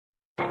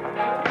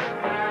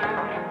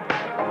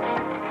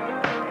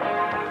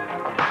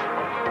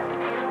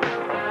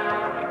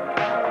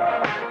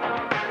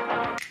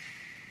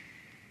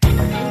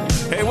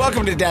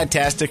Welcome to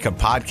Dadtastic, a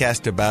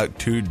podcast about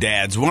two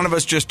dads. One of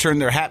us just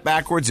turned their hat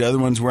backwards. The other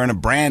one's wearing a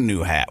brand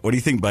new hat. What do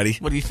you think, buddy?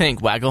 What do you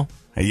think, Waggle?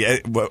 Yeah,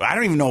 well, I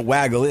don't even know what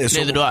Waggle is.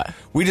 Neither do I.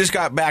 We just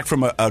got back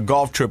from a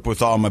golf trip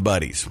with all my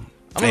buddies.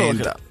 I'm going to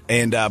look it up.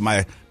 And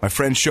my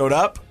friend showed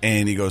up,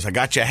 and he goes, I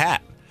got you a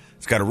hat.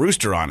 It's got a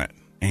rooster on it.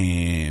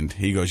 And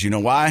he goes, you know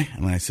why?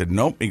 And I said,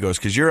 nope. He goes,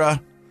 because you're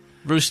a...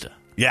 Rooster.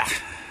 Yeah.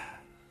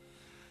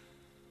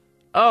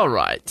 All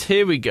right,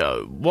 here we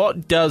go.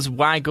 What does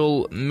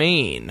waggle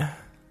mean?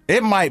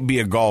 It might be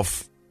a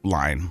golf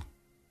line.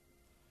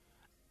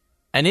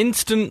 An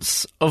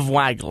instance of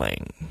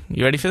waggling.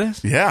 You ready for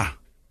this? Yeah.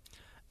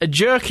 A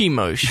jerky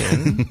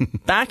motion,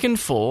 back and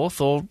forth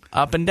or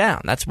up and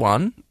down. That's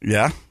one.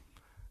 Yeah.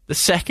 The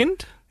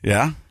second,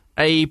 Yeah.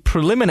 a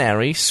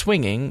preliminary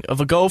swinging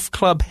of a golf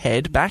club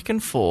head back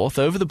and forth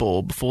over the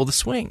ball before the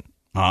swing.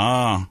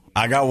 Ah,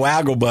 I got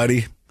waggle,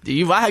 buddy. Do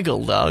you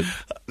waggle, Doug?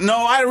 No,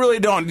 I really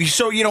don't.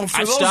 So, you know,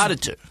 for I those...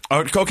 started to.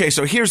 Okay,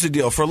 so here's the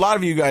deal. For a lot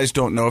of you guys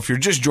don't know, if you're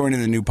just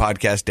joining the new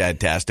podcast,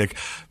 Dadtastic,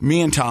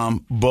 me and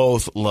Tom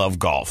both love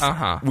golf.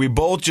 Uh-huh. We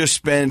both just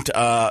spent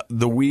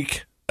the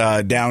week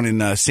down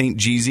in St.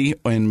 Geezy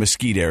in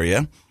Mesquite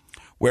area,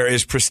 where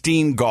is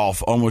pristine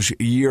golf almost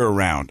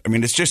year-round. I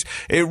mean,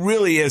 it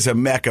really is a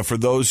mecca for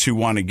those who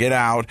want to get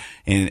out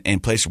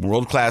and play some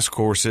world-class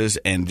courses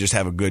and just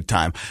have a good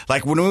time.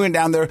 Like, when we went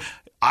down there,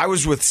 I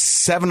was with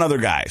 7 other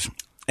guys.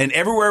 And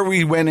everywhere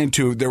we went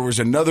into, there was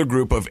another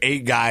group of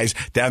 8 guys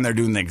down there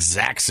doing the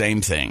exact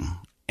same thing.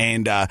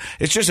 And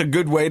it's just a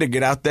good way to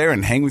get out there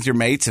and hang with your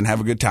mates and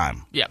have a good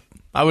time. Yeah,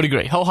 I would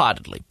agree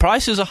wholeheartedly.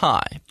 Prices are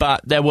high,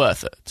 but they're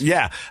worth it.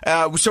 Yeah.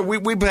 So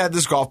we had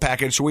this golf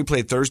package. So we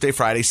played Thursday,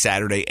 Friday,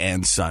 Saturday,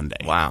 and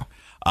Sunday. Wow.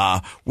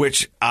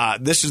 Which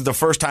this is the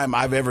first time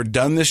I've ever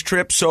done this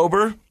trip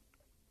sober.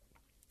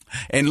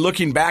 And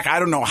looking back, I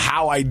don't know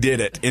how I did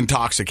it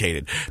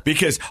intoxicated.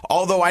 Because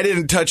although I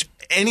didn't touch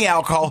any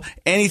alcohol,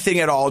 anything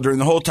at all during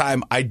the whole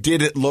time, I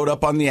did it load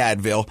up on the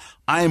Advil.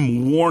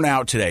 I'm worn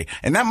out today.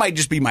 And that might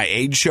just be my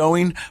age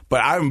showing,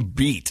 but I'm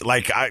beat.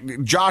 Like,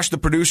 Josh, the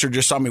producer,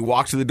 just saw me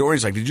walk to the door.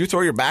 He's like, did you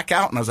throw your back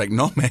out? And I was like,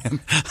 no, man.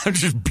 I'm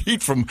just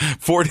beat from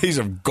 4 days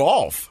of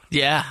golf.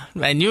 Yeah,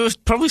 and you were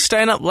probably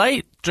staying up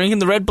late, drinking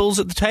the Red Bulls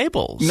at the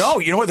tables. No,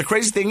 you know what the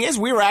crazy thing is?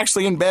 We were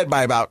actually in bed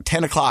by about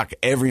 10 o'clock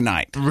every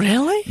night.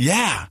 Really?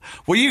 Yeah.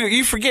 Well,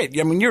 you forget.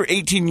 I mean, you're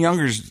 18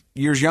 years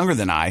younger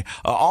than I.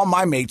 All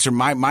my mates are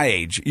my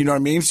age. You know what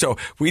I mean? So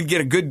we'd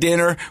get a good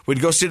dinner.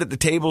 We'd go sit at the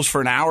tables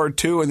for an hour or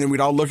two, and then we'd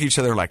all look at each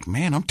other like,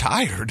 man, I'm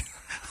tired.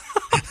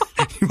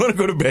 You want to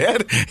go to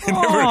bed?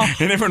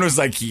 And everyone was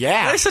like,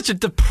 yeah. That's such a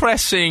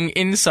depressing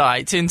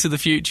insight into the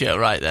future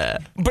right there.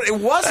 But it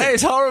wasn't.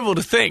 It's horrible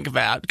to think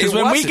about. Because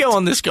when we go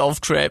on this golf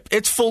trip,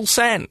 it's full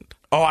send.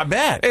 Oh, I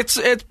bet.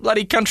 It's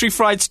bloody country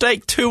fried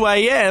steak, 2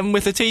 a.m.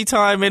 with a tea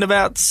time in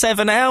about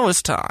 7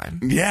 hours'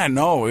 time. Yeah,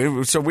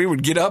 no. So we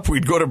would get up,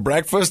 we'd go to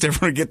breakfast,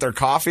 everyone would get their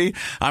coffee.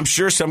 I'm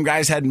sure some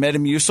guys had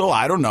Metamucil.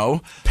 I don't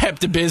know.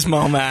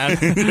 Pepto-Bismol, man.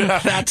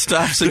 That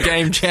stuff's a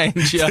game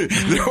changer.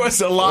 There was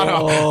a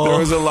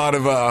lot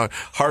of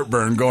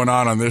heartburn going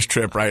on this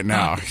trip right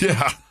now.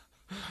 Yeah.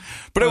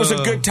 But it was a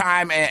good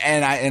time,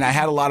 and I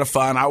had a lot of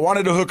fun. I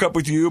wanted to hook up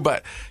with you,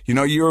 but, you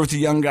know, you were with the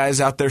young guys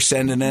out there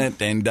sending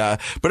it. And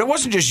but it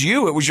wasn't just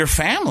you. It was your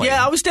family.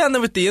 Yeah, I was down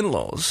there with the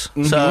in-laws.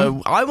 Mm-hmm.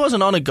 So I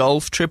wasn't on a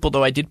golf trip,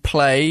 although I did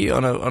play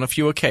on a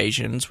few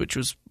occasions, which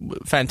was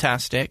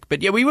fantastic.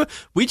 But, yeah,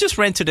 we just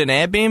rented an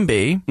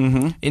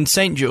Airbnb in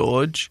St.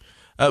 George,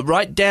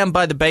 right down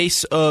by the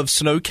base of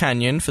Snow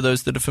Canyon, for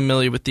those that are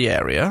familiar with the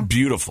area.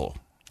 Beautiful.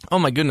 Oh,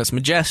 my goodness,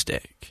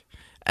 majestic.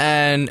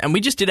 And we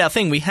just did our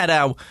thing. We had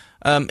our...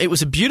 it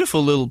was a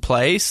beautiful little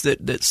place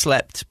that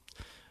slept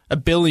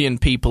 1 billion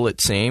people,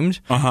 it seemed.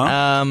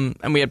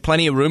 And we had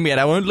plenty of room. We had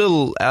our own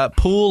little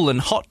pool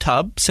and hot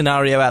tub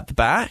scenario out the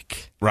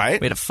back. Right.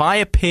 We had a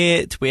fire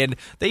pit.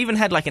 They even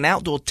had like an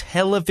outdoor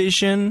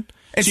television.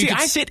 And so you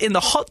could sit in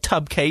the hot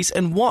tub case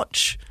and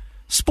watch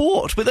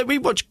sport. We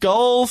watched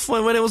golf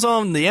when it was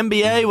on, the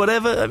NBA,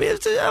 whatever. I mean,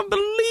 it's an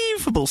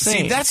unbelievable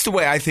thing. See, that's the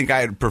way I think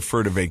I'd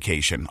prefer to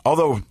vacation.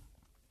 Although...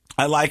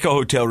 I like a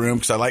hotel room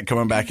because I like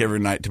coming back every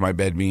night to my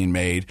bed being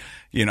made,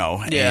 you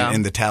know,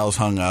 and the towels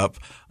hung up.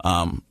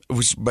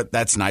 But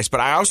that's nice. But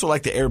I also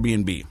like the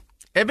Airbnb.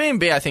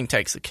 Airbnb, I think,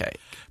 takes the cake.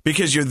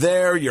 Because you're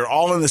there, you're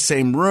all in the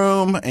same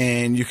room,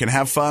 and you can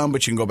have fun,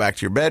 but you can go back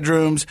to your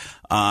bedrooms,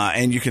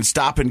 and you can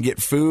stop and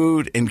get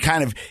food and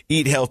kind of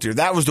eat healthier.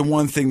 That was the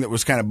one thing that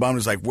was kind of bummed,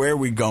 is like, where are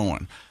we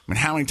going? I mean,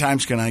 how many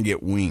times can I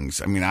get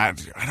wings? I mean, I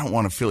don't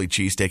want a Philly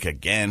cheesesteak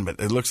again, but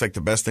it looks like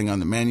the best thing on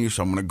the menu,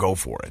 so I'm going to go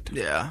for it.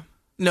 Yeah.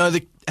 No,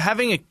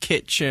 having a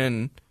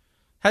kitchen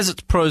has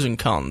its pros and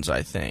cons,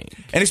 I think.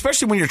 And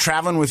especially when you're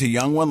traveling with a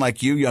young one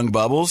like you, young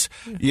Bubbles,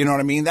 you know what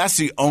I mean? That's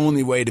the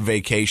only way to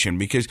vacation,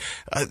 because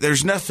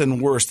there's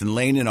nothing worse than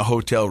laying in a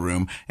hotel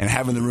room and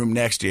having the room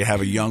next to you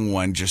have a young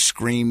one just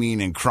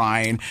screaming and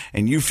crying,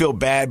 and you feel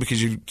bad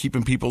because you're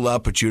keeping people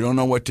up, but you don't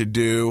know what to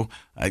do.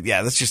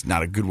 Yeah, that's just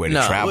not a good way to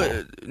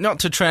travel. Not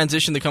to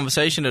transition the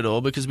conversation at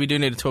all, because we do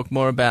need to talk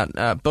more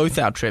about both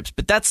our trips,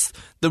 but that's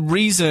the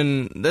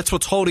reason, that's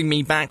what's holding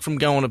me back from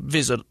going to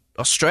visit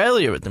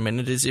Australia at the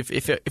minute, is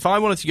if I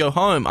wanted to go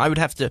home, I would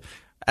have to,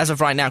 as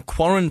of right now,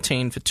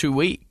 quarantine for 2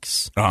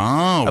 weeks.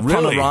 Oh, upon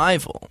really?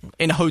 arrival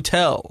in a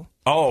hotel.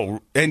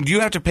 Oh, and do you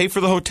have to pay for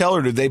the hotel,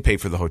 or do they pay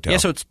for the hotel? Yeah,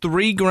 so it's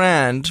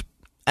 $3,000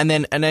 and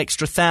then an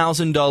extra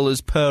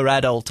 $1,000 per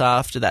adult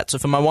after that. So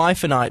for my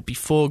wife and I, it'd be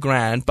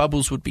 $4,000.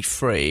 Bubbles would be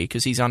free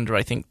because he's under,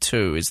 I think,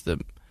 2 is the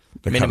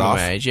minimum cutoff?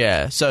 age.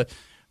 Yeah, so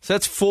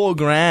that's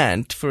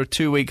 $4,000 for a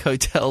 2-week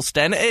hotel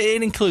stay. And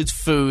it includes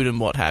food and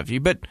what have you,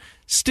 but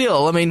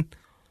still, I mean,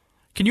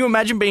 can you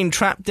imagine being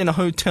trapped in a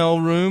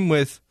hotel room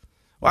with...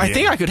 Well, I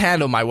think I could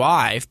handle my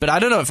wife, but I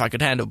don't know if I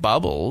could handle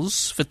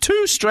Bubbles for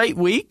 2 straight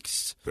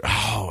weeks.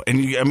 Oh, and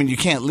you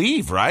can't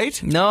leave,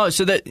 right? No,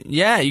 so that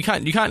you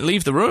can't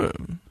leave the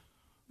room.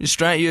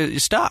 You're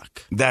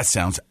stuck. That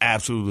sounds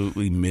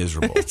absolutely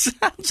miserable. It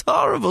sounds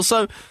horrible.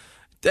 So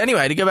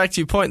anyway, to go back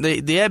to your point,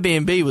 the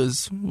Airbnb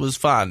was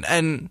fun,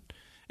 and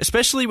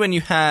especially when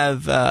you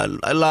have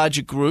a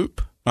larger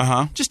group.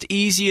 Just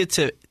easier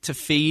to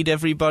feed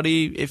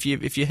everybody if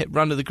you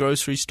run to the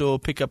grocery store,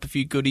 pick up a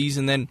few goodies,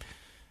 and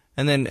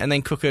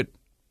then cook it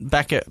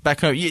back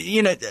home.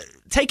 You know,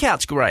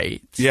 takeout's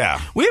great.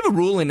 Yeah, we have a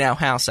rule in our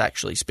house,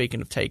 actually. Speaking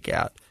of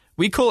takeout,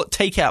 we call it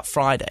Takeout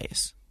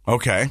Fridays.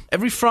 Okay.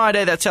 Every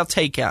Friday, that's our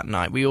takeout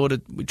night. We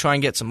try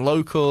and get some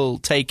local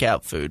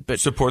takeout food, but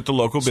support the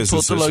local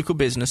businesses. Support the local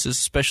businesses,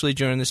 especially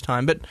during this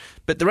time. But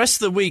the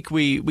rest of the week,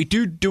 we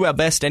do our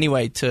best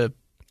anyway to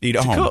eat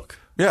at home. Cook.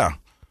 Yeah.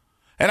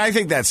 And I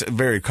think that's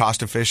very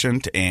cost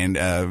efficient and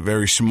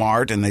very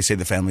smart. And they say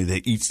the family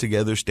that eats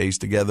together stays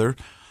together.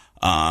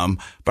 But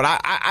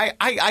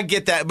I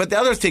get that. But the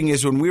other thing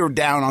is, when we were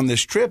down on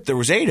this trip, there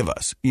was 8 of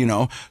us, you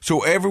know.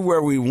 So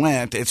everywhere we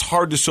went, it's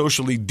hard to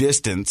socially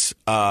distance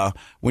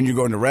when you're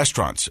going to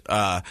restaurants,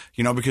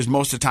 you know, because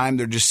most of the time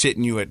they're just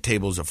sitting you at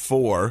tables of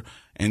 4.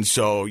 And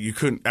so you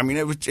couldn't. I mean,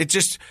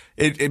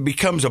 it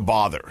becomes a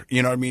bother.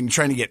 You know what I mean?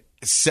 Trying to get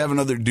 7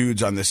 other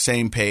dudes on the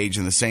same page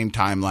and the same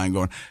timeline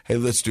going, hey,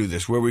 let's do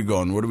this. Where are we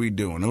going? What are we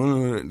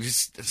doing?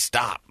 Just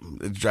stop.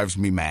 It drives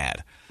me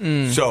mad.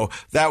 So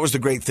that was the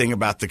great thing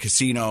about the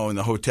casino and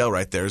the hotel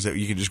right there, is that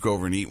you could just go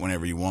over and eat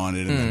whenever you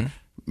wanted and then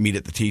meet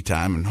at the tea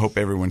time and hope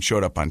everyone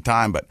showed up on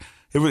time. But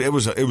it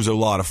was a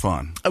lot of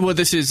fun. Well,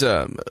 this is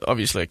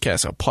obviously a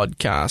KSL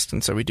podcast,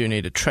 and so we do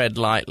need to tread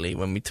lightly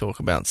when we talk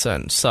about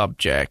certain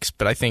subjects.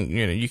 But I think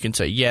you can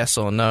say yes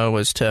or no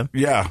as to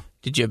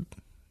Did you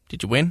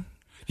win?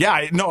 Yeah,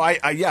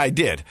 I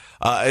did.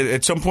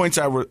 At some points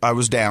I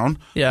was down.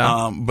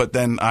 Yeah. But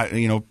then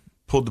I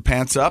pulled the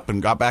pants up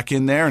and got back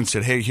in there and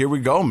said, hey, here we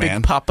go, man.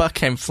 Big Papa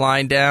came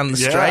flying down the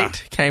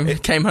straight.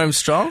 Came home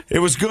strong. It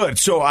was good.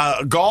 So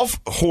golf,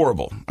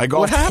 horrible. I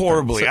golfed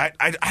horribly. So,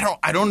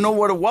 I don't know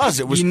what it was.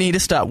 It was. You need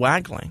to start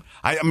waggling.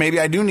 Maybe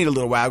I do need a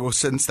little waggle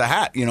since the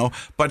hat, you know.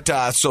 But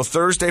so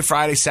Thursday,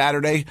 Friday,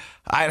 Saturday,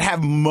 I'd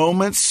have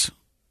moments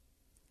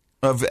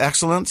of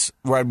excellence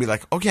where I'd be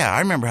like, oh yeah, I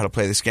remember how to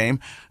play this game.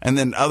 And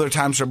then other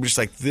times where I'm just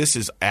like, this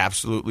is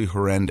absolutely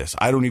horrendous.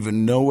 I don't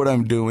even know what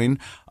I'm doing.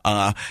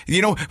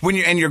 When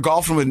you're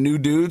golfing with new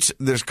dudes,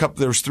 there's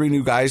 3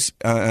 new guys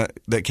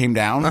that came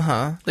down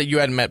that you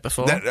hadn't met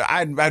before.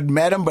 I'd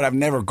met them, but I've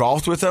never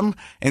golfed with them.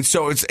 And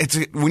so it's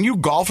when you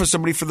golf with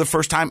somebody for the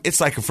first time, it's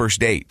like a first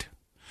date.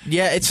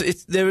 Yeah,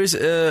 there is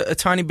a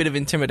tiny bit of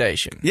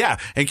intimidation. Yeah,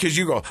 and because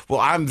you go, well,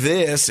 I'm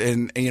this,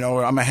 and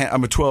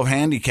I'm a 12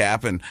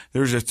 handicap, and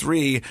there's a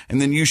 3,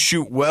 and then you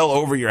shoot well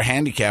over your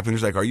handicap, and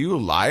he's like, "Are you a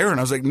liar?" And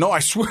I was like, "No, I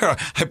swear,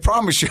 I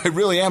promise you, I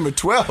really am a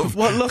 12."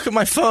 Well, look at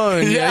my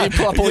phone. Yeah, you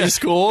pull up all your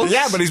scores.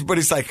 Yeah, but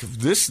he's like,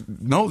 this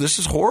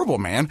is horrible,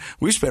 man.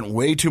 We spent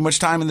way too much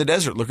time in the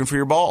desert looking for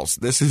your balls.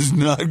 This is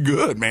not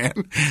good, man.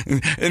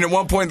 And at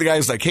one point, the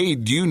guy's like, "Hey,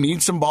 do you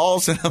need some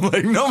balls?" And I'm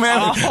like, "No, man,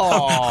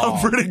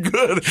 I'm pretty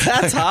good."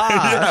 That's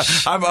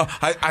harsh.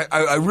 Yeah,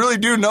 I really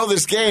do know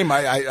this game.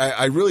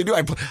 I really do.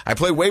 I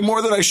play way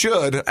more than I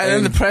should. And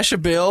then the pressure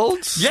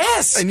builds.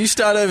 Yes. And you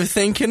start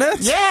overthinking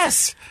it.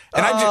 Yes.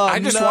 And I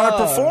just want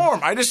to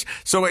perform.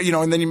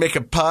 And then you make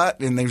a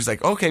putt, and then he's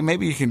like, okay,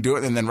 maybe you can do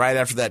it. And then right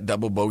after that,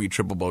 double bogey,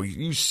 triple bogey,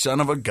 you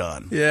son of a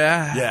gun.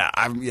 Yeah.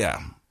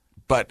 Yeah.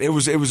 But it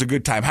was a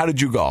good time. How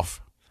did you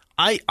golf?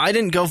 I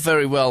didn't golf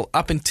very well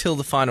up until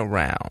the final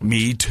round.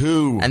 Me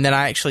too. And then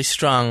I actually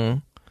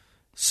strung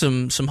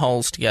some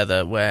holes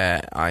together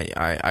where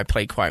I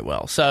played quite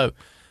well. So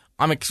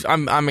I'm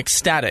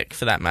ecstatic,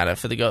 for that matter,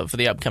 for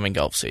the upcoming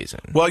golf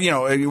season. Well,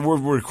 we're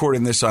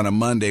recording this on a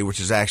Monday,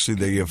 which is actually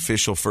the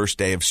official first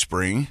day of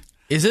spring.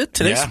 Is it?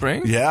 Today's Yeah,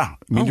 spring? Yeah.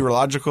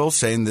 Meteorological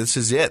saying this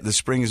is it. The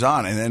spring is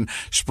on. And then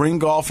spring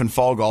golf and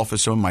fall golf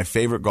is some of my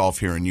favorite golf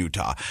here in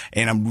Utah.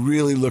 And I'm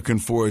really looking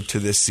forward to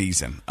this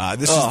season.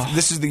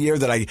 This is the year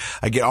that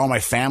I get all my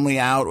family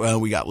out.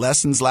 We got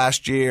lessons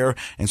last year.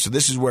 And so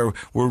this is where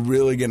we're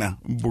really going to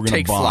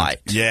take bond.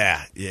 flight.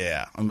 Yeah.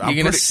 You're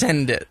going to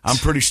send it. I'm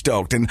pretty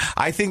stoked. And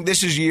I think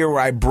this is a year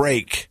where I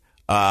break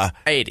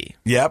 80.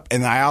 Yep.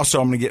 And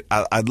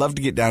I'd love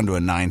to get down to a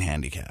 9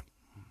 handicap.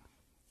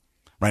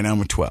 Right now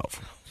I'm a 12.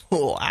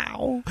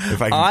 Wow.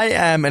 I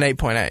am an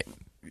 8.8.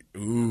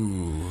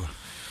 Ooh.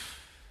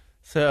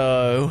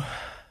 So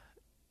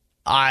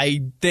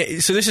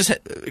this is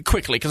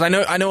quickly, because I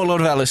know a lot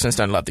of our listeners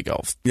don't love the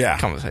golf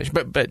conversation,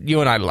 but you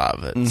and I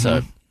love it.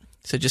 So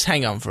just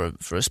hang on for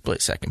a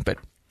split second. But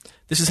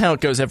this is how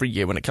it goes every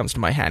year when it comes to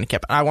my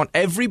handicap. And I want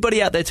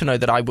everybody out there to know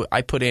that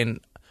I put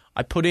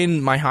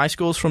in my high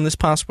scores from this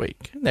past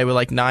week. They were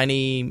like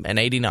 90 and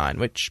 89,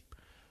 which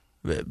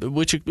are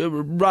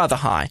rather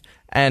high.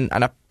 And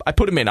I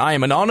put them in. I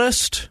am an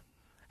honest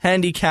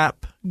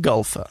handicap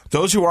golfer.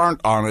 Those who aren't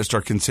honest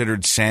are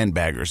considered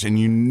sandbaggers, and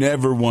you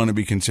never want to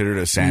be considered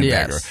a sandbagger.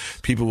 Yes.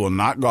 People will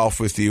not golf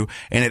with you,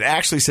 and it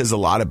actually says a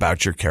lot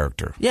about your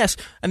character. Yes,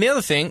 and the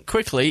other thing,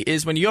 quickly,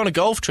 is when you're on a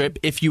golf trip,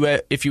 if you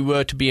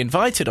were to be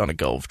invited on a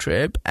golf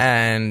trip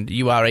and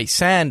you are a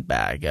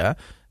sandbagger,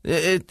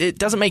 it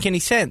doesn't make any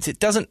sense. It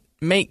doesn't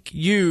make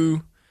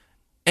you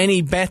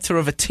any better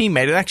of a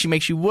teammate. It actually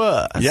makes you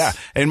worse. Yeah,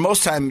 and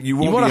most time you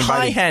won't want be a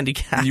invited, high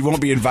handicap. You won't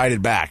be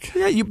invited back.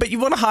 Yeah, but you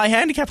want a high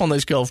handicap on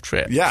those golf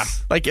trips. Yeah,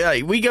 like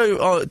we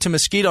go to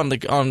Mesquite on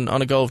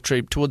a golf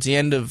trip towards the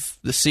end of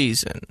the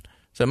season,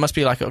 so it must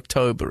be like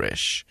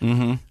October-ish.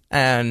 Mm-hmm.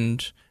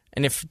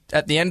 And if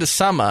at the end of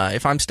summer,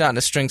 if I'm starting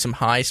to string some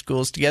high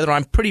scores together,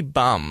 I'm pretty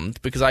bummed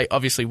because I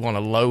obviously want a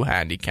low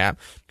handicap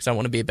because I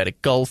want to be a better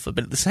golfer.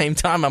 But at the same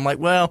time, I'm like,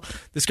 well,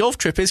 this golf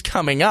trip is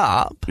coming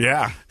up.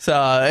 Yeah.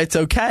 So it's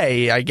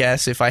okay, I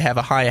guess, if I have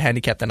a higher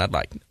handicap than I'd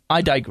like.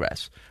 I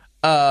digress.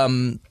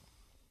 What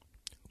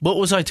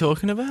was I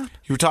talking about?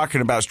 You were talking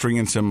about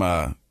stringing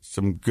some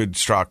good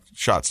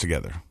shots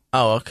together.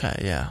 Oh,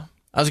 okay, yeah.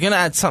 I was going to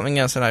add something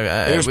else, and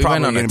it was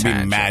probably going to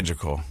be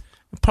magical.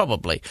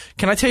 Probably.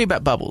 Can I tell you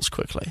about Bubbles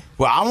quickly?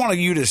 Well, I want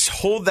you to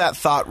hold that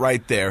thought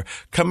right there.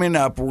 Coming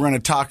up, we're going to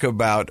talk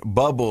about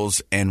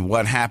Bubbles and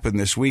what happened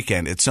this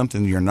weekend. It's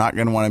something you're not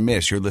going to want to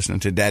miss. You're listening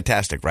to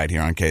Dadtastic right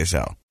here on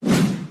KSL.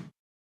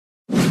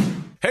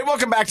 Hey,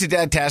 welcome back to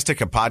Dadtastic,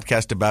 a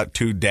podcast about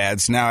two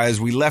dads. Now, as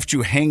we left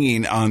you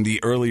hanging on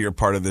the earlier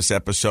part of this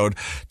episode,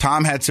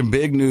 Tom had some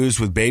big news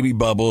with baby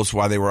Bubbles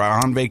while they were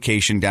on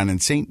vacation down in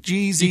St.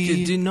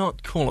 Jeezy. Do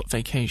not call it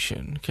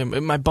vacation. Okay,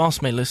 my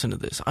boss may listen to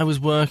this. I was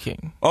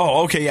working.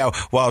 Oh, okay, yeah.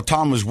 While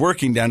Tom was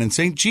working down in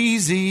St.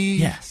 Jeezy.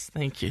 Yes,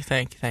 thank you.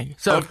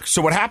 So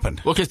what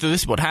happened? Well, because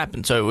this is what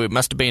happened. So it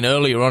must have been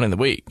earlier on in the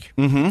week.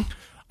 Mm-hmm.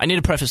 I need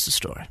to preface the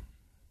story.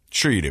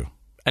 Sure you do.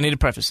 I need to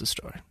preface the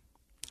story.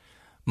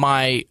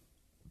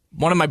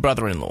 One of my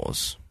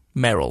brother-in-laws,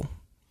 Merrill,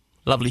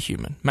 lovely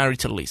human, married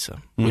to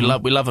Lisa.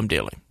 Mm-hmm. We love them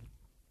dearly.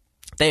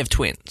 They have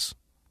twins.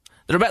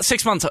 They're about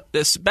 6 months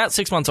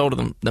older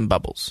than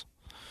Bubbles.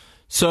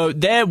 So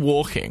they're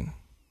walking,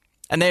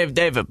 and they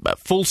have a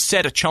full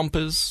set of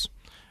chompers.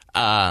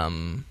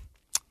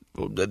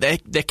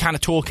 They're kind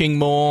of talking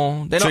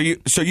more.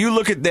 So you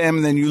look at them,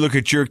 and then you look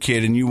at your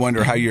kid, and you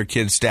wonder how your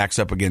kid stacks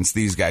up against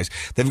these guys.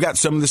 They've got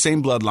some of the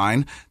same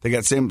bloodline. They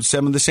got some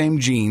of the same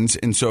genes,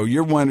 and so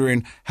you're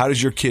wondering, how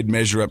does your kid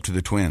measure up to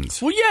the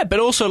twins? Well, yeah, but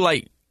also,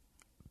 like,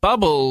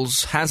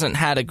 Bubbles hasn't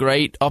had a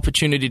great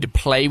opportunity to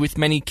play with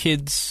many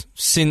kids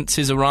since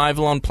his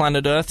arrival on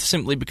planet Earth,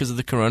 simply because of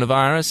the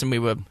coronavirus, and we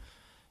were,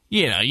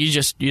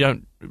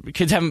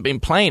 kids haven't been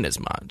playing as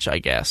much, I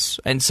guess.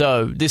 And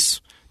so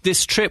this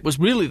trip was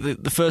really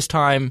the first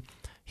time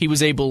he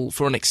was able,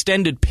 for an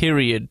extended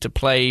period, to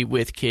play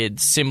with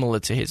kids similar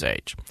to his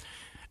age.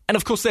 And,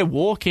 of course, they're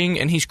walking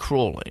and he's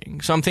crawling.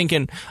 So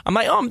I'm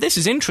like, oh, this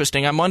is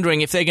interesting. I'm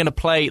wondering if they're going to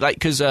play, like,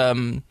 because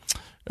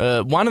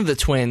one of the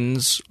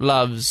twins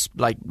loves,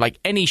 like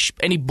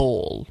any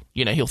ball.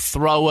 You know, he'll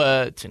throw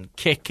it and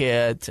kick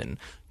it and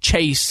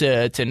chase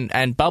it,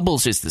 and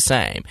Bubbles is the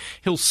same.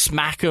 He'll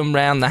smack him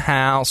around the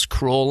house,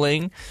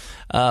 crawling.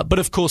 But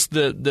of course,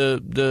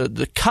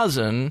 the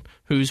cousin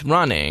who's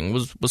running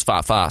was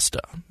far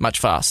faster, much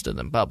faster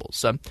than Bubbles.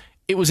 So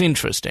it was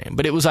interesting.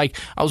 But it was like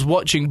I was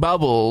watching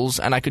Bubbles,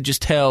 and I could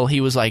just tell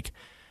he was like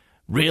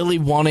really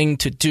wanting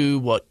to do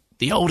what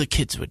the older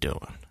kids were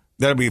doing.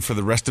 That'll be for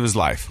the rest of his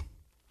life.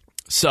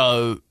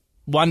 So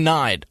one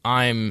night,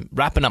 I'm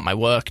wrapping up my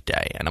work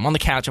day, and I'm on the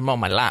couch. I'm on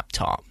my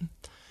laptop.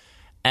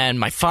 And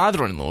my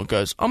father-in-law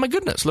goes, "Oh my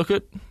goodness, look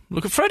at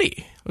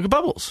Freddie, look at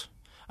Bubbles."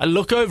 I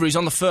look over, he's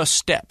on the first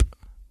step.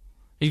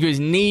 He's got his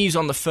knees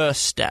on the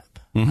first step.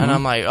 Mm-hmm. And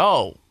I'm like,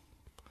 oh.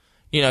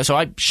 So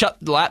I shut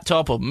the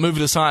laptop or move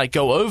it aside, I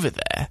go over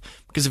there,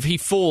 because if he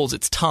falls,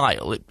 it's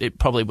tile. It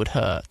probably would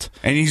hurt.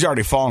 And he's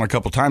already fallen a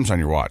couple times on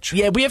your watch.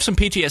 Yeah, we have some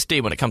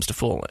PTSD when it comes to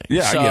falling.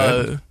 Yeah, I get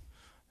it.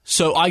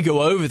 So I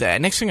go over there.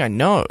 Next thing I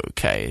know,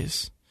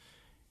 is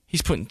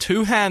He's putting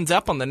 2 hands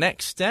up on the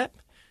next step.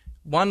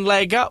 1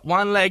 leg up,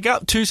 1 leg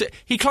up, 2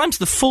 he climbs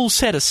the full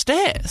set of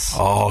stairs.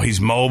 Oh,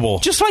 he's mobile.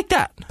 Just like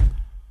that.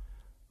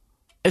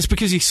 It's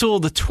because he saw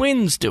the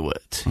twins do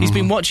it. He's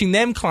been watching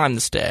them climb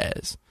the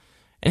stairs.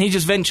 And he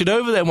just ventured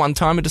over there one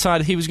time and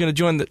decided he was going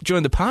to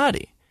join the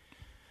party.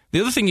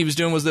 The other thing he was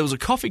doing was there was a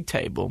coffee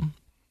table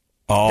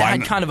that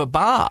had kind of a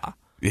bar.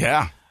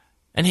 Yeah.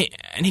 And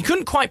he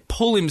couldn't quite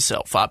pull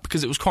himself up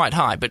because it was quite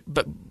high, but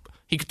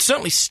he could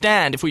certainly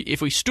stand.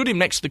 If we stood him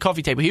next to the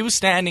coffee table, he was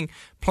standing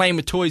playing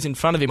with toys in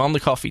front of him on the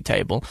coffee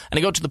table, and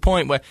it got to the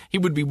point where he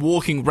would be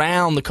walking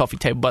round the coffee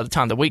table by the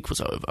time the week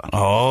was over.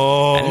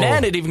 Oh. And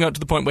then it even got to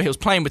the point where he was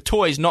playing with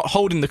toys, not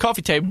holding the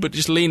coffee table, but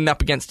just leaning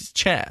up against his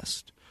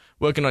chest,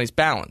 working on his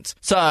balance.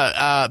 So,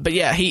 but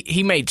yeah,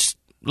 he made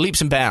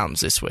leaps and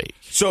bounds this week.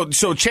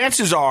 So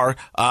chances are,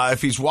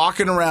 if he's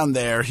walking around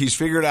there, he's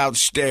figured out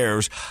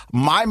stairs.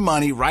 My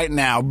money right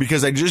now,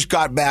 because I just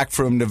got back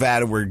from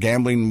Nevada where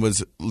gambling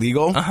was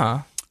legal,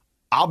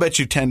 I'll bet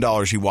you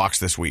 $10 he walks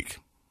this week.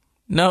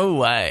 No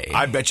way.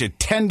 I bet you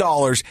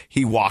 $10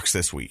 he walks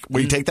this week.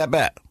 Will you take that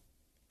bet?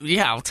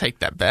 Yeah, I'll take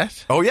that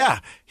bet. Oh, yeah.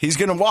 He's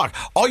going to walk.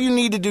 All you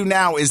need to do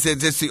now is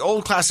that it's the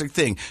old classic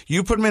thing.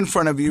 You put him in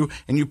front of you,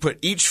 and you put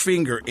each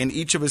finger in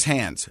each of his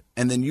hands,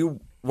 and then you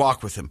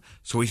walk with him.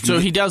 So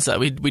he does that.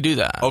 We do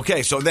that.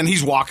 Okay, so then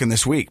he's walking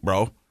this week,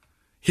 bro.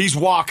 He's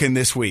walking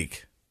this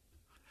week.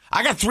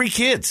 I got 3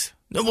 kids.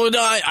 No, well,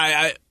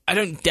 I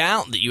don't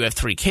doubt that you have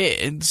 3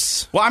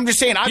 kids. Well, I'm just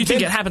saying. You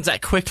think it happens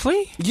that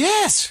quickly?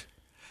 Yes.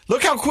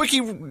 Look how quick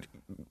in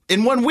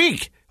 1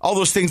 week, all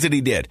those things that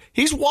he did.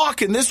 He's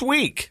walking this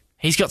week.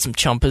 He's got some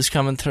chompers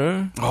coming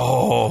through.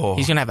 Oh.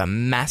 He's going to have a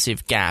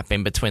massive gap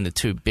in between the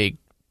 2 big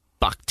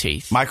buck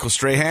teeth. Michael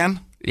Strahan?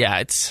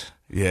 Yeah,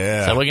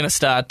 Yeah. So we're going to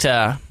start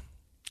the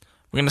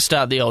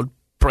old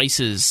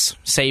braces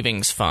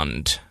savings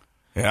fund.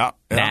 Yeah.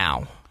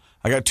 Now.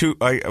 I got 2.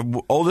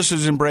 Oldest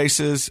is in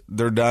braces.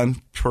 They're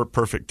done.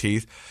 Perfect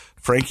teeth.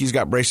 Frankie's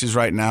got braces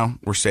right now.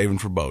 We're saving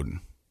for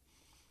Bowden.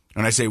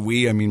 And I say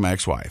we, I mean my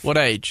ex-wife. What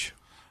age?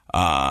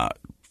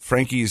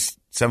 Frankie's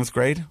 7th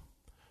grade.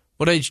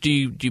 What age do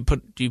you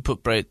put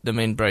them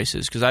in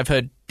braces? Because I've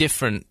heard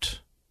different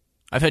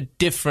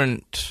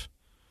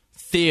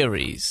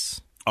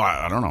theories. Oh,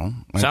 I don't know.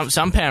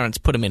 Some parents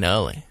put them in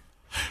early.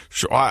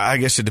 Sure, I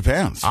guess it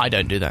depends. I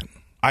don't do that.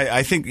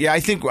 I think High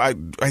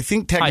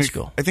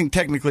school. I think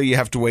technically you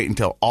have to wait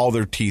until all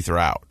their teeth are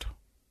out.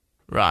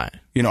 Right.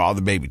 You know, all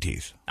the baby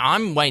teeth.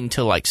 I'm waiting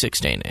until like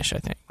 16-ish, I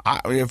think.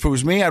 If it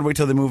was me, I'd wait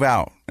till they move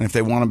out. And if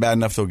they want them bad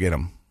enough, they'll get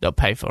them. They'll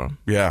pay for them.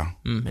 Yeah.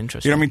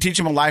 Interesting. You know what I mean? Teach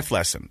them a life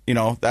lesson. You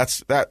know,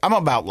 that's that. I'm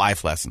about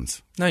life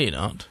lessons. No, you're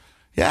not.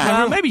 Yeah.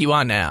 Well, maybe you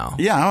are now.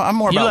 Yeah, I'm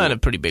more about... You learn a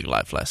pretty big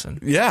life lesson.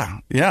 Yeah.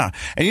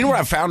 And you know what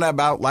I found out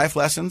about life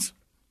lessons?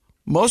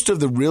 Most of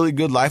the really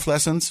good life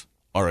lessons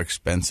are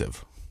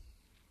expensive.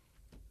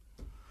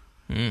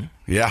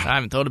 Yeah. I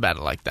haven't thought about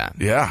it like that.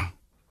 Yeah.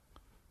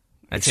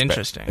 That's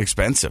interesting.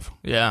 Expensive.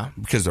 Yeah.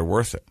 Because they're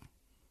worth it.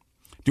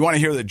 Do you want to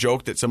hear the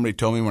joke that somebody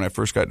told me when I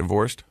first got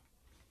divorced?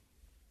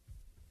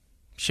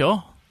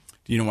 Sure.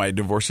 Do you know why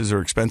divorces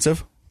are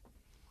expensive?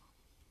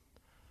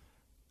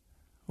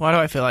 Why do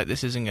I feel like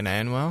this isn't going to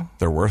end well?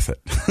 They're worth it.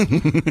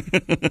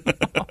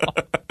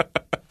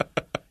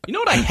 You know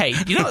what I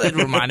hate? You know what that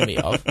reminded me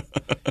of?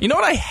 You know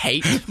what I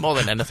hate more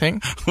than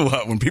anything?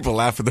 What, when people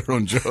laugh at their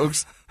own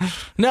jokes?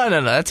 No,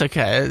 that's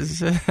okay.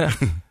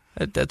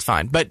 That's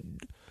fine. But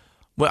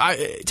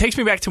it takes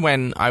me back to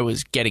when I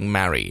was getting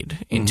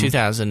married in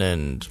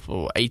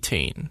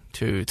 2018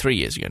 to 3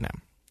 years ago now.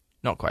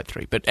 Not quite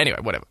 3, but anyway,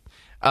 whatever.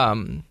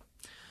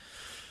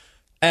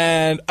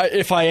 And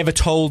if I ever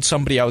told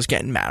somebody I was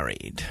getting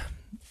married,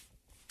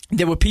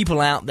 there were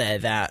people out there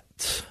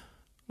that,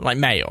 like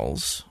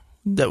males,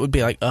 that would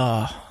be like,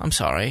 "Oh, I'm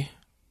sorry."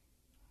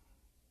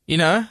 You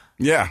know?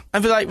 Yeah.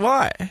 I'd be like,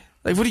 "Why?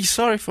 Like, what are you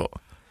sorry for?"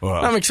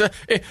 Well, I'm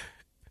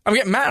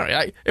getting married.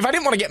 Like, if I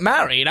didn't want to get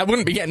married, I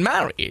wouldn't be getting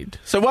married.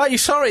 So why are you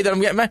sorry that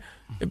I'm getting married?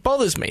 It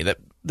bothers me that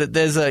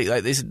there's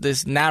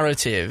this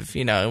narrative,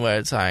 you know, where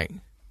it's like,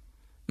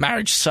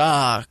 marriage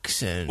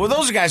sucks. And well,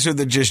 those guys are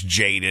just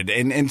jaded.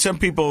 And some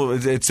people,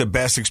 it's the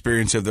best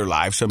experience of their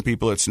life. Some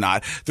people, it's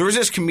not. There was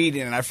this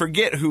comedian, and I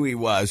forget who he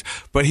was,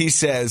 but he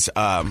says,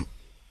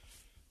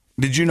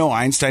 did you know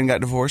Einstein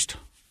got divorced?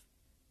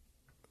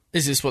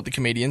 Is this what the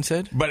comedian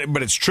said?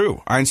 But it's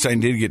true. Einstein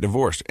did get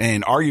divorced.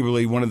 And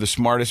arguably one of the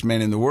smartest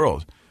men in the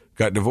world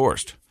got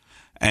divorced.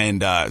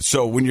 And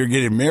so when you're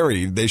getting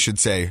married, they should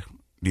say,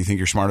 do you think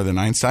you're smarter than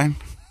Einstein?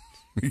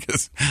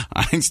 Because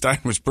Einstein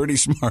was pretty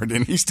smart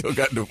and he still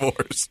got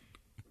divorced.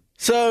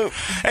 So,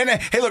 and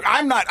hey, look,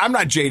 I'm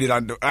not jaded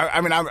on.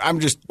 I mean,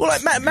 I'm just. Well,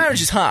 like,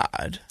 marriage is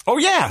hard. Oh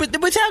yeah,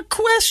 but without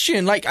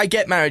question, like, I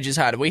get marriage is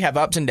hard. We have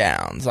ups and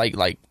downs, like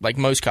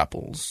most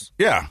couples.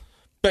 Yeah.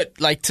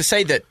 But like, to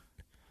say that,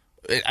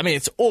 I mean,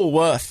 it's all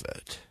worth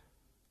it.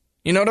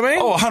 You know what I mean?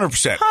 Oh,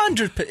 100%.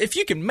 100%. If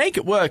you can make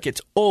it work,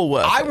 it's all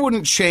worth it. I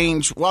wouldn't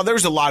change. Well,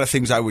 there's a lot of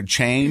things I would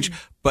change,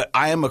 but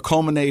I am a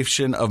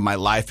culmination of my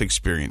life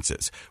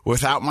experiences.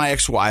 Without my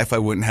ex-wife, I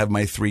wouldn't have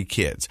my 3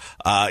 kids.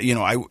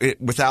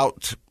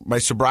 Without my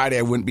sobriety,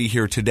 I wouldn't be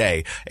here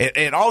today.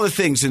 And all the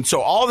things. And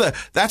so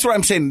that's what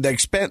I'm saying.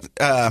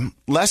 The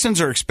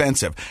lessons are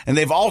expensive, and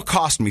they've all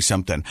cost me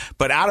something.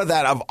 But out of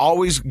that, I've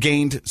always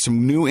gained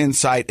some new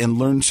insight and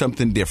learned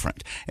something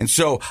different. And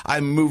so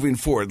I'm moving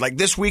forward. Like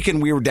this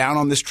weekend, we were down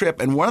on this trip,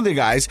 and one of the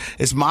guys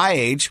is my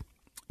age,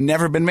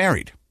 never been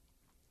married.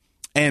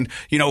 And,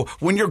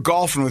 when you're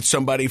golfing with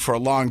somebody for a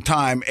long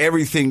time,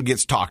 everything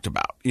gets talked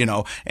about,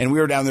 and we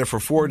were down there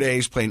for 4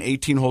 days playing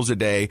 18 holes a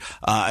day.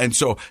 And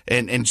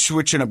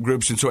switching up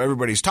groups. And so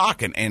everybody's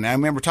talking. And I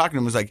remember talking to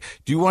him, I was like,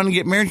 do you want to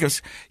get married? He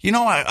goes,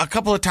 a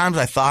couple of times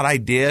I thought I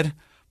did.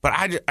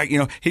 But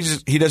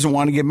he doesn't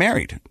want to get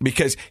married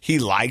because he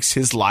likes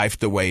his life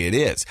the way it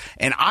is.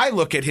 And I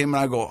look at him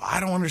and I go,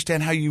 I don't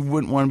understand how you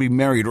wouldn't want to be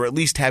married or at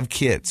least have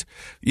kids.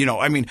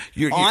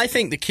 I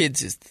think the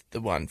kids is the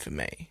one for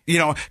me.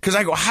 Because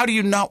I go, how do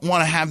you not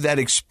want to have that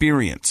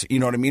experience? You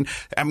know what I mean?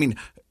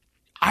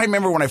 I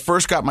remember when I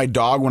first got my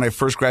dog when I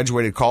first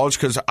graduated college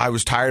because I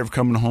was tired of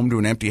coming home to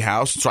an empty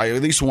house. So I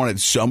at least wanted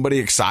somebody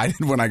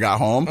excited when I got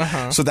home.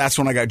 Uh-huh. So that's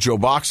when I got Joe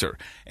Boxer.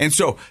 And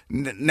so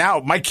now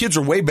my kids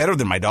are way better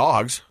than my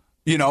dogs.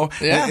 Yeah.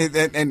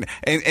 And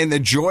the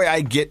joy I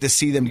get to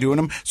see them doing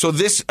them. So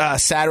this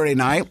Saturday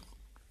night,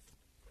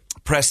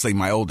 Presley,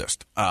 my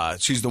oldest,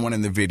 she's the one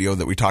in the video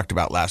that we talked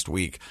about last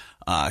week.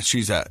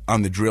 She's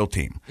on the drill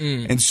team.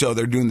 And so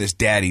they're doing this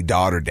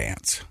daddy-daughter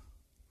dance.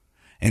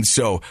 And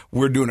so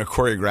we're doing a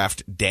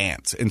choreographed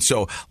dance. And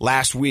so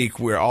last week,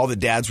 where all the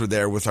dads were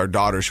there with our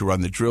daughters who were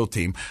on the drill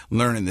team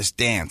learning this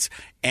dance.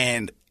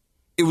 And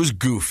it was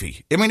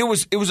goofy. It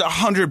was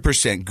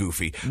 100%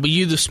 goofy. Were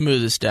you the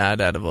smoothest dad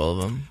out of all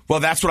of them?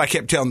 Well, that's what I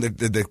kept telling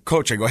the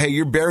coach. I go, hey,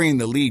 you're burying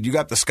the lead. You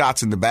got the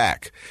Scots in the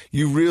back.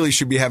 You really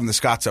should be having the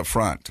Scots up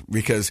front.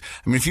 Because,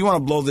 if you want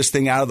to blow this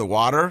thing out of the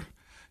water,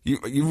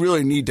 you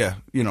really need to,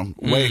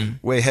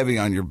 weigh heavy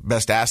on your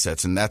best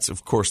assets. And that's,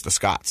 of course, the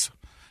Scots.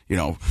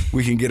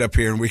 We can get up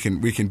here and we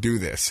can do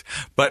this.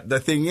 But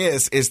the thing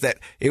is that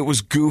it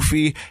was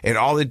goofy and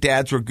all the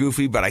dads were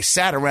goofy. But I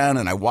sat around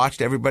and I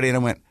watched everybody and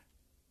I went,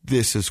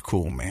 this is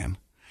cool, man.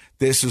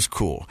 This is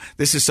cool.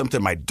 This is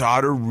something my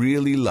daughter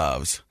really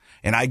loves.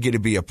 And I get to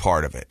be a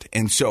part of it.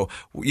 And so,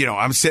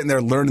 I'm sitting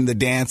there learning the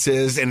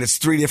dances, and it's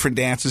 3 different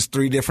dances,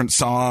 3 different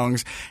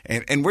songs.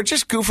 And we're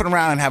just goofing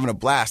around and having a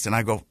blast. And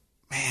I go,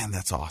 man,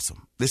 that's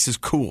awesome. This is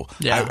cool.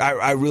 Yeah.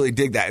 I really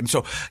dig that. And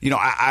so,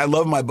 I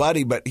love my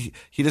buddy, but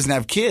he doesn't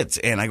have kids.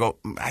 And I go,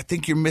 I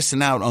think you're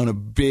missing out on a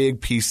big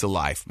piece of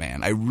life,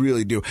 man. I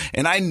really do.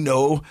 And I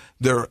know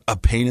they're a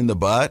pain in the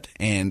butt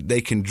and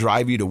they can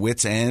drive you to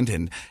wit's end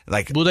and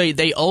Well,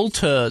 they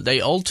alter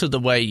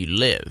the way you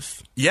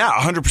live. Yeah,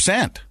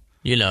 100%.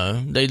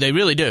 They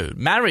really do.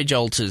 Marriage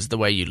alters the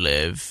way you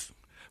live.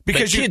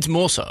 Because kids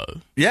more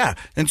so. Yeah.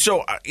 And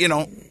so,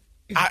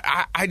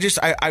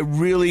 I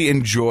really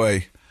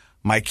enjoy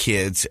my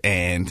kids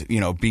and,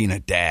 being a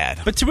dad.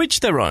 But to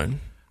each their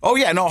own. Oh,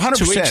 yeah, no,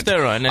 100%. To each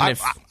their own. And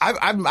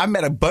I've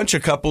met a bunch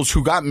of couples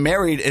who got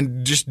married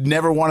and just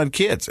never wanted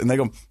kids. And they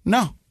go,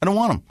 no, I don't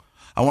want them.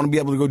 I want to be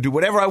able to go do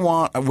whatever I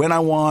want, when I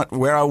want,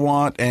 where I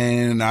want,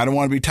 and I don't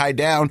want to be tied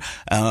down.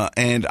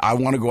 And I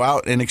want to go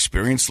out and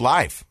experience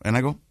life. And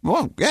I go,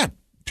 well, yeah,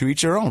 to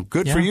each their own.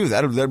 Good for you.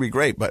 That'd be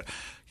great. But,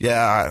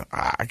 yeah,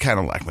 I kind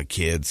of like my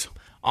kids.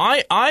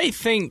 I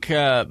think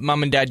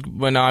Mum and Dad,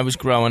 when I was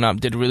growing up,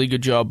 did a really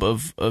good job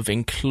of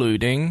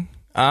including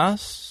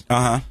us.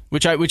 Uh-huh.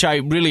 Which I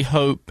really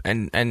hope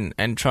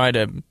and try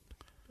to.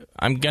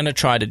 I'm gonna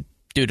try to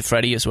do to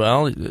Freddie as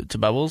well, to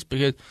Bubbles,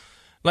 because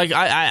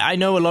I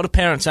know a lot of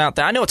parents out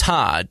there. I know it's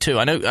hard too.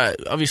 I know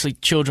obviously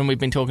children, we've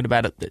been talking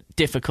about it,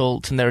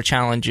 difficult, and there are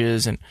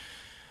challenges, and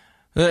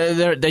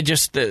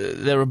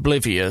they're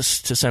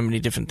oblivious to so many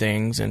different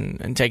things,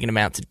 and taking them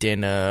out to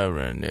dinner,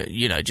 and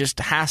just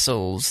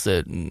hassles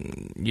that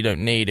you don't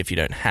need if you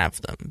don't have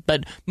them.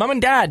 But Mum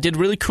and Dad did a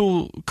really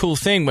cool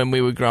thing when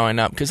we were growing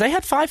up, because they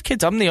had 5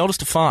 kids. I'm the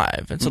oldest of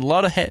 5. It's a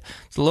lot of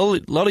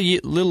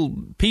little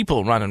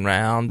people running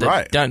around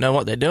that don't know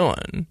what they're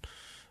doing.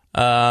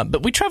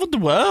 But we traveled the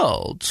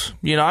world.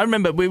 I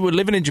remember we were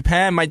living in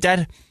Japan. My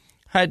dad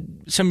had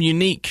some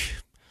unique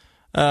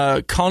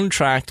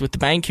contract with the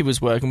bank he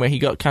was working, where he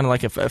got kind of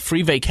like a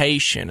free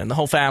vacation, and the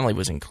whole family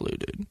was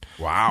included.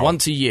 Wow!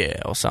 Once a year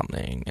or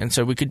something, and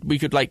so we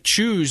could like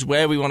choose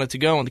where we wanted to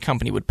go, and the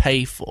company would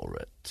pay for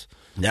it.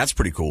 That's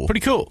pretty cool. Pretty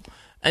cool.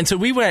 And so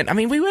we went.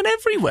 We went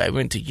everywhere. We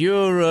went to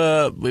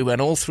Europe. We went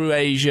all through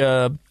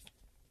Asia.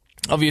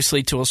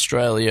 Obviously to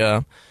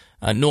Australia.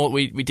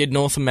 We did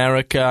North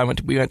America.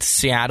 We went to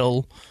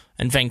Seattle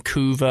and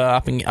Vancouver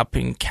up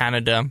in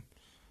Canada,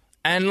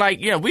 and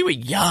we were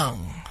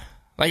young.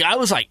 I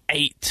was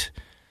 8,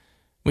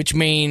 which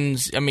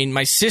means,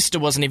 my sister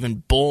wasn't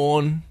even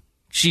born.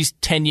 She's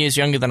 10 years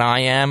younger than I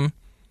am.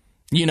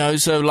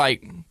 So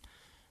a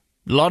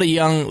lot of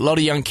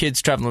young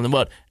kids traveling the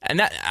world, and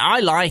that I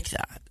like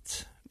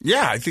that.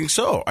 Yeah, I think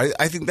so.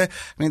 I think that,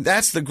 I mean,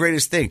 that's the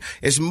greatest thing.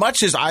 As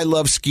much as I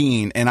love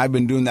skiing, and I've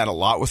been doing that a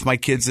lot with my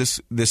kids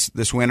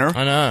this winter.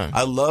 I know.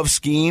 I love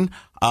skiing.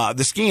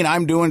 The skiing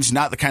I'm doing is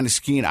not the kind of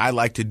skiing I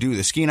like to do.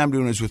 The skiing I'm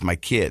doing is with my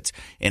kids,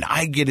 and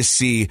I get to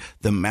see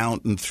the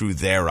mountain through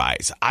their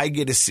eyes. I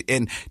get to see,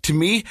 and to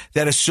me,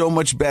 that is so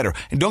much better.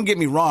 And don't get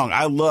me wrong,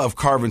 I love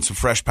carving some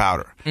fresh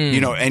powder,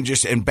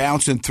 and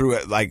bouncing through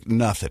it like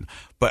nothing.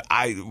 But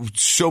I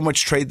so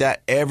much trade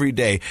that every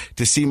day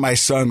to see my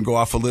son go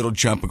off a little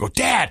jump and go,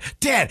 Dad,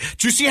 did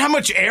you see how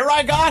much air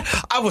I got?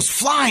 I was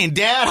flying,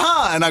 Dad,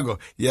 huh? And I go,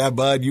 yeah,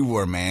 bud, you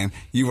were, man.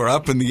 You were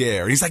up in the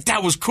air. He's like,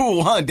 that was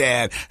cool, huh,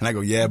 Dad? And I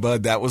go, yeah,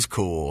 bud, that was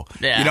cool.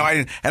 Yeah.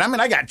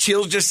 I got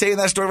chills just saying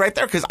that story right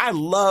there because I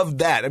love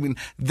that. I mean,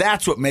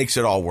 that's what makes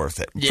it all worth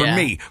it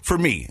for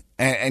me.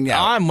 And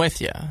yeah. I'm with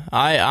you.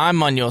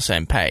 I'm on your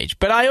same page.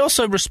 But I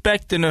also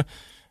respect and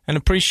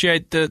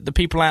appreciate the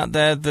people out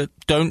there that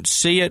don't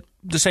see it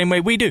the same way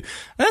we do. And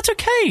that's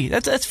okay.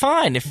 That's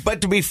fine.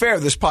 But to be fair,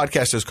 this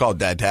podcast is called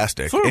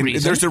Dadtastic. For a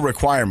reason. There's a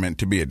requirement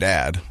to be a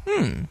dad.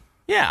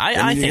 Yeah,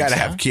 I think you got to so.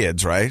 have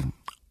kids, right?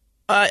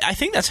 I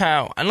think that's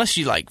how. Unless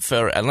you're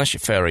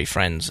furry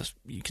friends,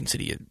 you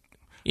consider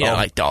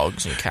like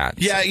dogs and cats.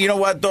 Yeah, you know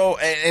what though,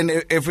 and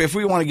if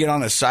we want to get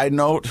on a side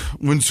note,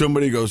 when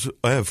somebody goes,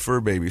 "I have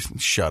fur babies,"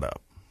 shut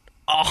up.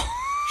 Oh.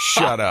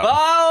 Shut up.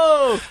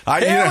 Oh,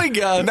 here we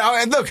go. No,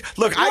 and look.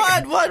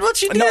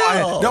 What's your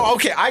deal?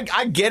 Okay,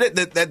 I get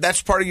it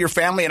that's part of your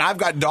family, and I've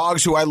got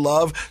dogs who I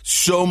love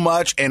so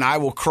much, and I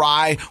will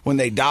cry when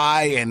they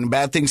die and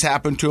bad things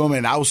happen to them,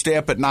 and I will stay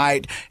up at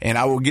night, and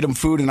I will get them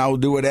food, and I will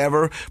do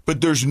whatever,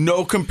 but there's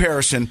no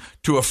comparison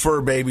to a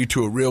fur baby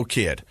to a real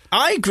kid.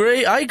 I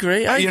agree.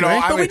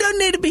 But we don't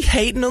need to be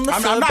hating on the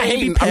fur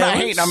baby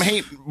parents. I'm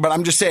hating, but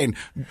I'm just saying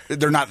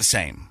they're not the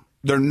same.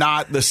 They're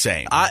not the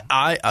same.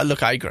 I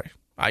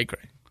agree.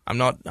 I'm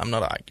not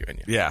arguing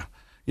you. Yeah.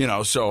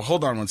 So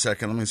hold on one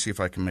second. Let me see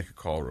if I can make a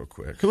call real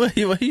quick. Who are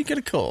you going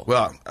to call?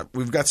 Well,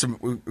 we've got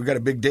a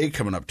big day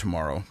coming up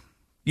tomorrow.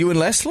 You and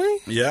Leslie?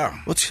 Yeah.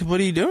 What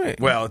are you doing?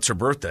 Well, it's her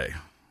birthday.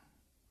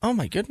 Oh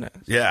my goodness.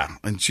 Yeah,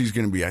 and she's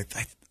going to be.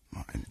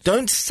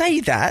 Don't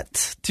say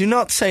that. Do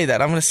not say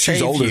that. I'm going to say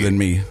she's older than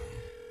me.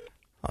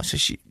 Oh, so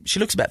she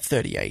looks about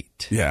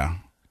 38. Yeah.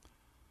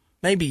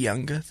 Maybe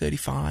younger,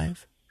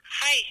 35.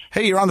 Hi.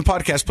 Hey, you're on the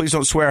podcast. Please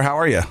don't swear. How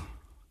are you?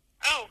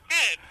 Oh,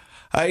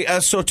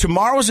 good. So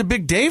tomorrow's a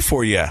big day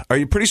for you. Are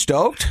you pretty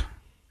stoked?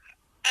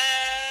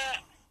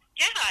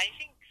 Yeah, I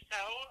think so.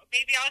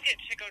 Maybe I'll get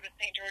to go to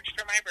St. George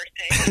for my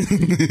birthday.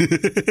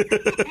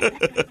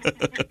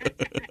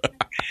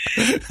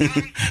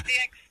 The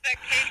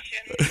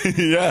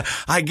expectation. Yeah,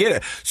 I get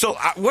it. So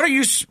what are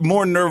you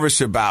more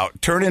nervous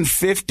about? Turning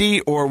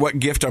 50 or what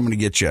gift I'm going to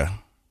get you?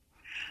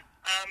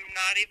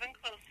 Not even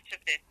close to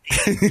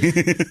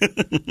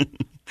 50.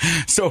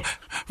 So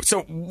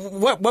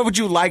what would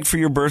you like for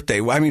your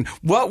birthday? I mean,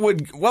 what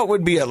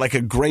would be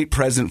a great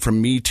present from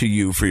me to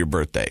you for your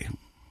birthday?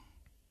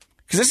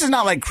 Because this is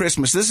not like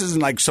Christmas. This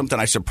isn't like something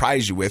I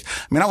surprise you with.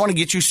 I mean, I want to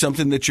get you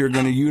something that you're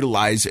going to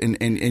utilize and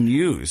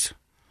use.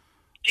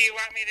 Do you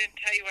want me to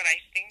tell you what I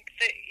think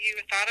that you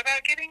thought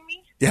about getting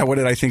me? Yeah, what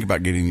did I think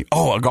about getting you?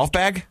 Oh, a golf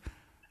bag?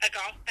 A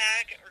golf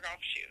bag or golf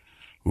shoes?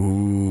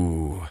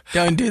 Ooh.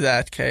 Don't do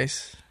that,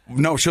 Case.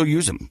 No, she'll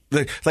use them.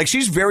 Like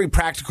she's very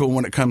practical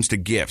when it comes to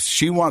gifts.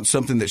 She wants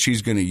something that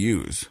she's going to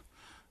use.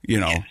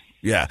 Yes.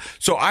 Yeah.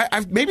 So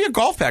I maybe a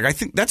golf bag. I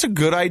think that's a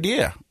good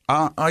idea.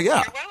 Yeah. You're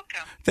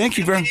welcome. Thank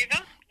you very much.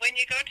 When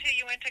you go to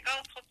Uinta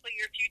Golf, hopefully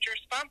your future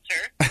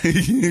sponsor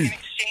can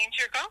exchange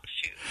your golf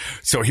shoes.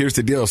 So here's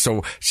the deal.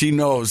 So she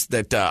knows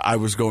that I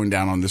was going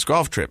down on this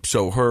golf trip.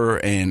 So her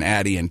and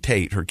Addie and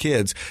Tate, her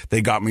kids,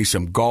 they got me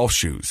some golf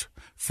shoes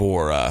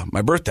for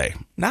my birthday.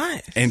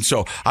 Nice. And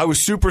so I was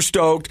super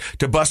stoked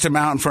to bust them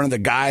out in front of the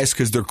guys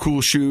because they're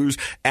cool shoes.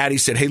 Addie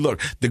said, hey,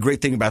 look, the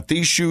great thing about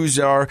these shoes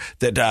are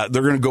that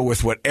they're going to go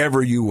with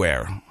whatever you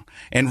wear.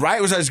 And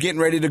right as I was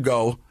getting ready to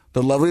go,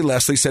 the lovely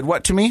Leslie said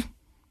what to me?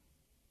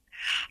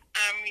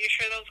 You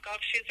sure those golf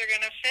shoes are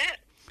going to fit?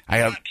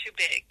 Not too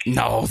big.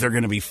 No, they're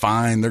going to be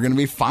fine. They're going to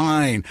be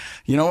fine.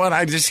 You know what?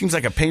 It just seems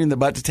like a pain in the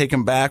butt to take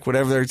them back.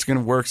 Whatever it's going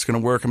to work, it's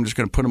going to work. I'm just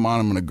going to put them on.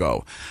 I'm going to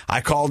go.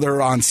 I called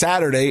her on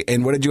Saturday,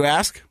 and what did you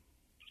ask?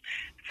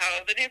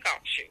 How are the new golf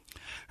shoes?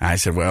 I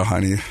said, well,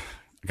 honey, I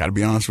got to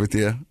be honest with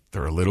you.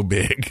 They're a little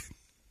big.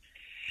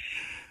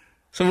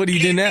 So what do you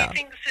do now? He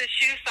thinks his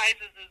shoe size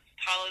is as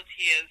tall as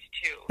he is,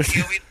 too.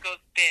 He always goes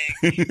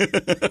big.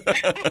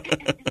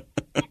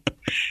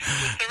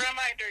 Just a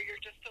reminder, you're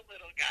just a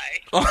little guy.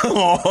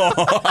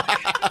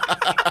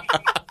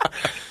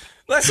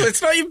 Listen,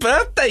 it's not your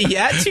birthday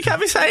yet. You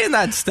can't be saying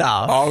that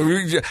stuff. Oh,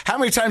 how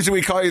many times did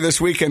we call you this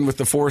weekend with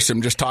the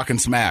foursome just talking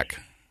smack?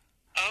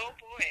 Oh,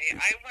 boy.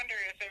 I wonder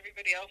if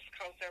everybody else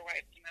calls their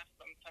wives and asks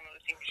them some of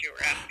the things you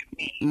were asking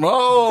me.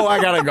 Oh, I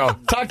got to go.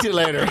 Talk to you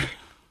later.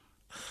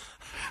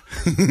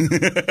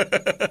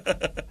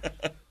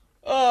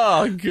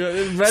 Oh,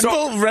 good.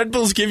 Red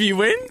Bulls give you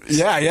wins?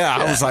 Yeah.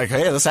 I was like,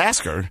 hey, let's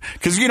ask her.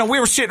 Because, we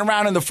were sitting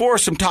around in the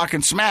foursome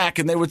talking smack,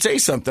 and they would say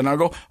something. I'll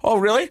go, oh,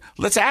 really?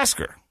 Let's ask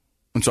her.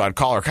 And so I'd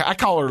call her. I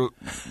call her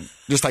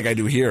just like I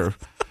do here.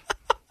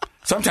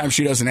 Sometimes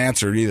she doesn't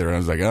answer either. I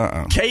was like,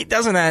 Kate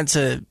doesn't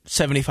answer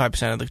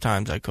 75% of the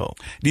times I call.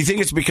 Do you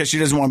think it's because she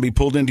doesn't want to be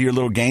pulled into your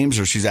little games,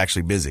 or she's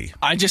actually busy?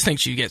 I just think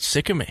she gets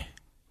sick of me.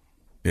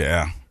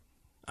 Yeah.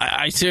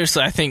 I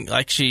seriously, I think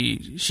like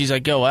she's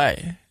like, go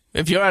away.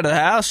 If you're out of the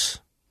house,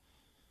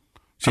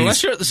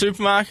 unless you're at the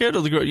supermarket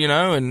or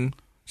and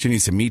she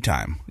needs some me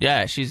time.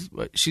 Yeah, she's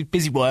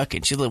busy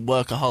working. She's a little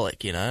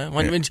workaholic,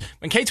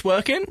 When Kate's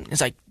working,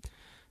 it's like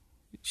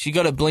she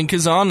got her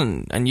blinkers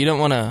on, and you don't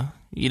want to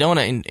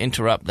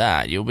interrupt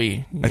that. You'll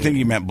be. I think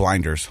you meant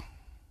blinders.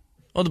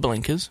 Or the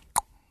blinkers.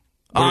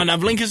 Oh no,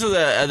 blinkers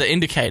are the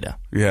indicator.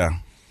 Yeah.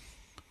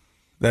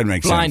 That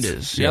makes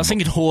blinders. sense. Yeah, I was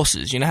thinking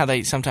horses. You know how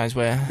they sometimes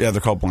wear. Yeah, they're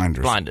called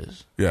blinders.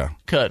 Blinders. Yeah.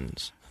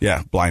 Curtains.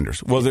 Yeah,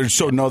 blinders. Well, they're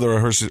so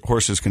the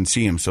horses can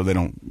see them, so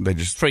they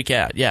just freak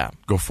out. Yeah.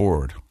 Go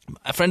forward.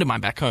 A friend of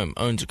mine back home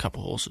owns a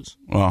couple horses.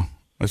 Well,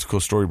 that's a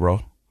cool story,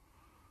 bro.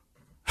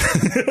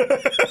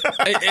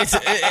 It's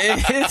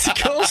a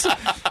cool.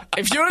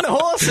 If you're into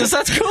horses,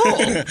 that's cool.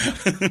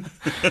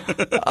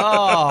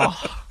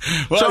 Oh,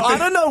 well, so I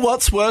don't know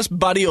what's worse,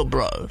 buddy or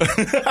bro.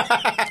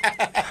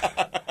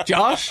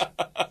 Josh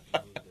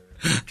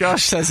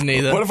says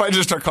neither. What if I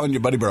just start calling you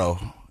buddy bro?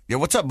 Yeah,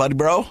 what's up, buddy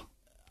bro?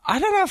 I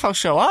don't know if I'll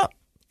show up.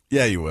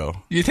 Yeah, you will.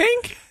 You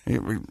think?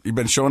 You've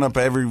been showing up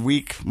every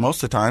week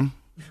most of the time.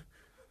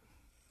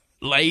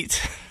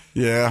 Late.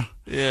 Yeah.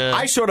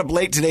 I showed up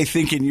late today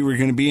thinking you were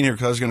going to be in here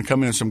because I was going to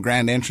come in some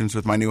grand entrance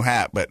with my new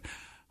hat, but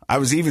I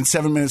was even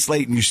 7 minutes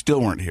late and you still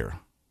weren't here.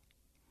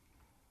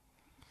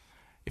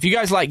 If you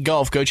guys like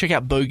golf, go check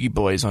out Bogey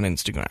Boys on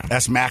Instagram.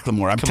 That's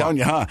Macklemore. I'm telling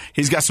you,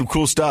 he's got some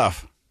cool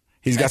stuff.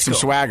 He's got some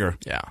swagger.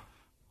 Yeah.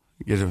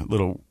 You get a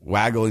little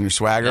waggle in your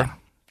swagger. Yeah.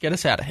 Get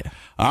us out of here.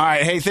 All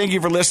right. Hey, thank you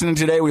for listening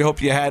today. We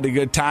hope you had a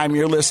good time.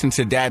 You're listening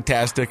to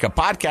Dadtastic, a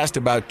podcast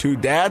about two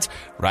dads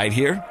right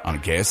here on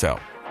KSL.